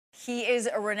He is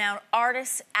a renowned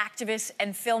artist, activist,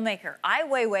 and filmmaker.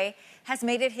 Weiwei has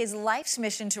made it his life's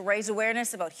mission to raise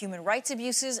awareness about human rights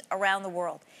abuses around the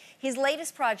world. His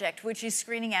latest project, which is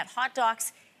screening at Hot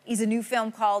Docs, is a new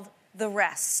film called The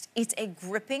Rest. It's a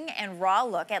gripping and raw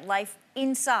look at life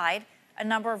inside a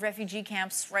number of refugee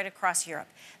camps right across Europe.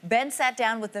 Ben sat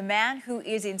down with the man who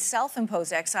is in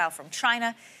self-imposed exile from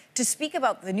China to speak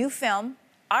about the new film,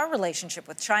 our relationship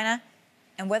with China,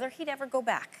 and whether he'd ever go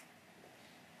back.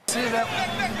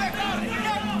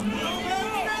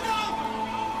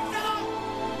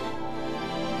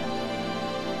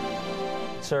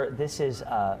 Sir, this is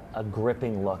a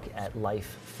gripping look at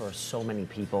life for so many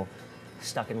people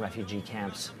stuck in refugee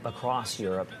camps across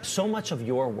Europe. So much of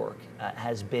your work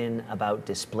has been about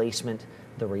displacement,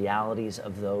 the realities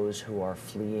of those who are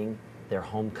fleeing their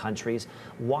home countries.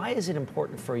 Why is it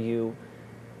important for you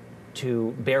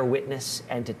to bear witness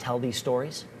and to tell these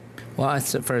stories? Well,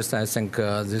 first, I think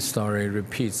this story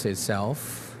repeats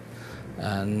itself,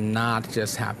 not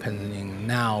just happening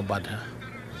now, but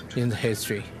in the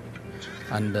history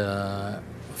and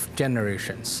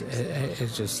generations.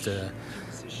 It's just,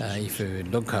 if you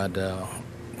look at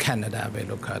Canada, we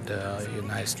look at the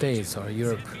United States or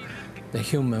Europe, the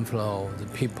human flow, the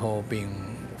people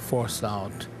being forced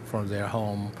out from their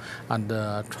home and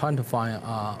trying to find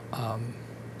a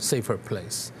safer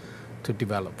place to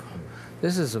develop.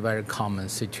 This is a very common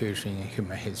situation in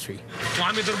human history. It's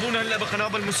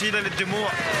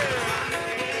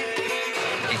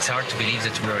hard to believe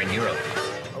that we're in Europe.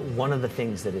 One of the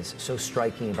things that is so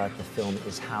striking about the film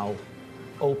is how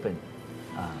open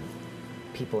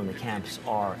people in the camps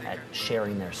are at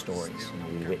sharing their stories. You know,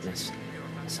 we witness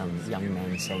some young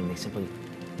men saying they simply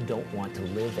don't want to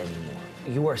live anymore.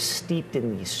 You are steeped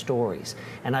in these stories,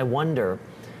 and I wonder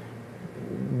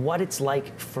what it's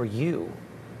like for you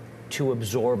to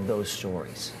absorb those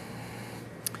stories.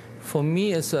 For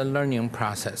me, it's a learning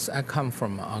process. I come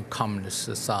from a communist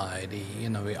society. You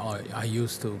know, I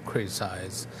used to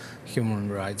criticize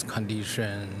human rights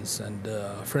conditions and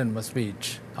freedom of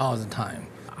speech all the time.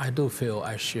 I do feel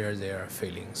I share their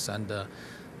feelings, and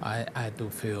I do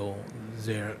feel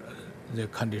their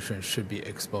conditions should be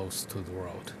exposed to the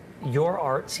world. Your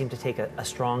art seemed to take a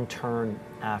strong turn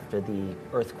after the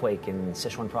earthquake in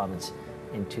Sichuan province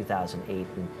in 2008,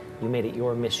 and you made it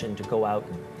your mission to go out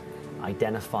and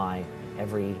identify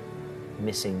every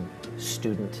missing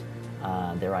student,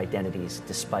 their identities,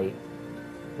 despite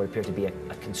what appeared to be a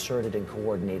concerted and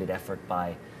coordinated effort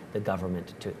by the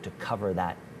government to cover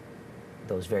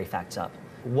those very facts up.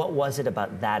 What was it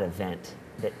about that event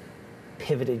that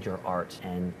pivoted your art,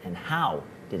 and how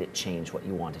did it change what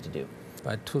you wanted to do?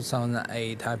 By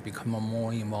 2008, I became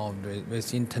more involved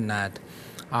with internet.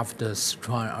 After the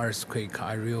Sichuan earthquake,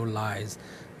 I realized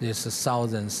there's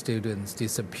 1,000 students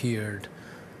disappeared.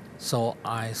 So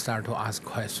I started to ask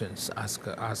questions, ask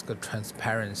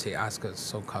transparency, ask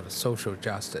so-called social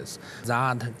justice.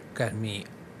 That got me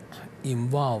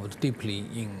involved deeply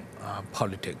in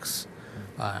politics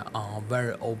on a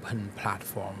very open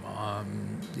platform.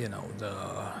 You know,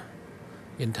 the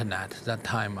internet. That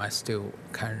time I still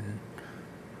can.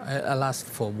 I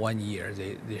lasted for 1 year.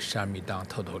 They shut me down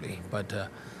totally, but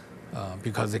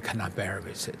because they cannot bear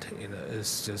with it. You know,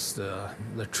 it's just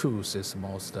the truth is the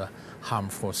most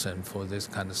harmful thing for this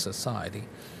kind of society.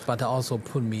 But also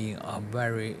put me in a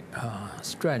very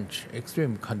strange,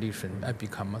 extreme condition. I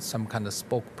become some kind of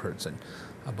spokesperson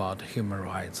about human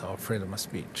rights or freedom of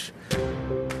speech.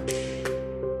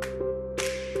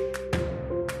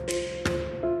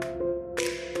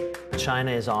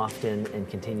 China is often and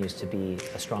continues to be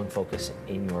a strong focus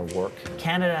in your work.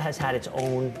 Canada has had its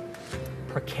own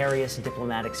precarious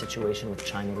diplomatic situation with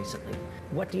China recently.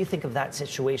 What do you think of that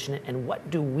situation, and what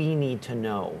do we need to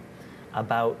know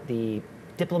about the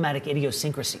diplomatic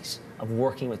idiosyncrasies of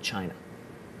working with China?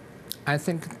 I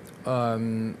think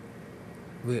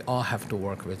we all have to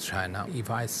work with China.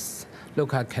 If I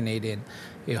look at Canadian,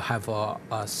 you have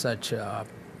such a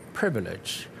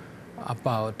privilege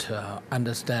about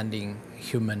understanding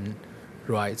human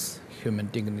rights, human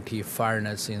dignity,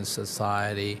 fairness in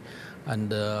society, and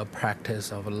the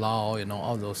practice of law, you know,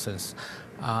 all those things.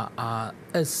 That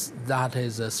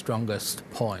is the strongest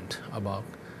point about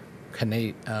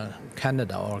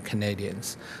Canada or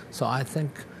Canadians. So I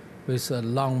think with a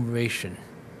long vision,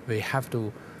 we have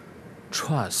to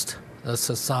trust the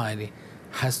society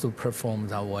has to perform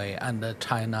that way, and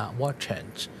China will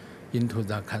change into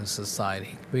that kind of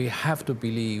society. We have to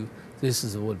believe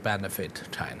this would benefit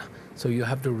China. So you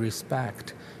have to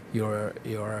respect your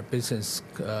business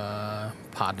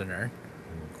partner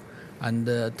and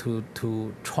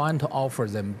to trying to offer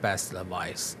them best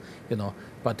advice,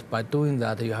 But by doing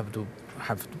that, you have to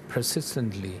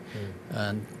persistently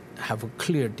and have a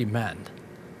clear demand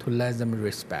to let them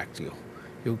respect you.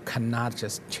 You cannot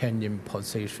just change in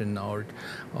position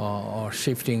or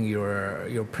shifting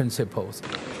your principles.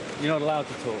 You're not allowed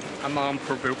to talk. I'm on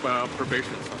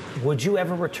probation. Would you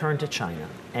ever return to China?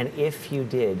 And if you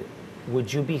did,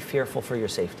 would you be fearful for your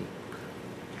safety?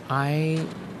 I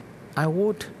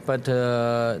would, but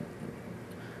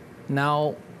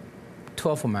now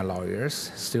 12 of my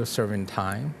lawyers still serving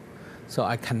time, so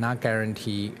I cannot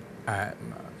guarantee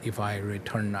if I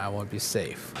return, I will be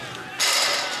safe.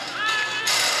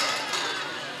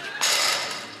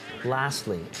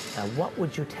 Lastly, what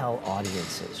would you tell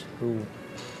audiences who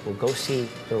will go see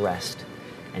The Rest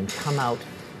and come out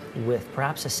with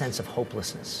perhaps a sense of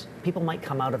hopelessness? People might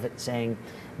come out of it saying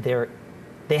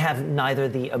they have neither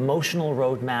the emotional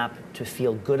roadmap to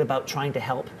feel good about trying to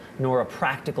help, nor a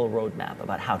practical roadmap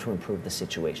about how to improve the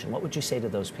situation. What would you say to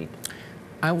those people?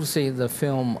 I would say the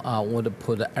film would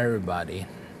put everybody,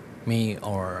 me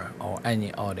or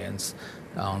any audience,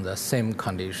 on the same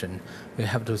condition. We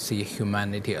have to see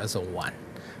humanity as a one.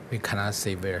 We cannot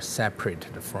say we're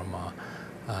separated from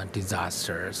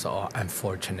disasters or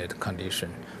unfortunate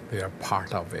condition. We are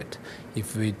part of it.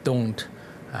 If we don't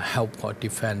help or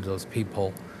defend those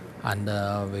people, and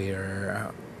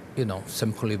we're,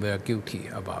 simply we're guilty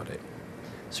about it.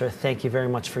 Sir, thank you very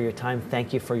much for your time.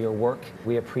 Thank you for your work.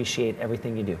 We appreciate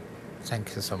everything you do.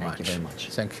 Thank you so much. Thank you very much.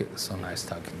 Thank you. So nice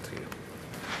talking to you.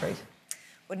 Great.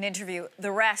 What an interview.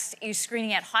 The Rest is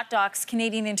screening at Hot Docs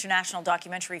Canadian International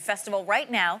Documentary Festival right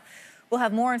now. We'll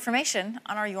have more information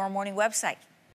on our Your Morning website.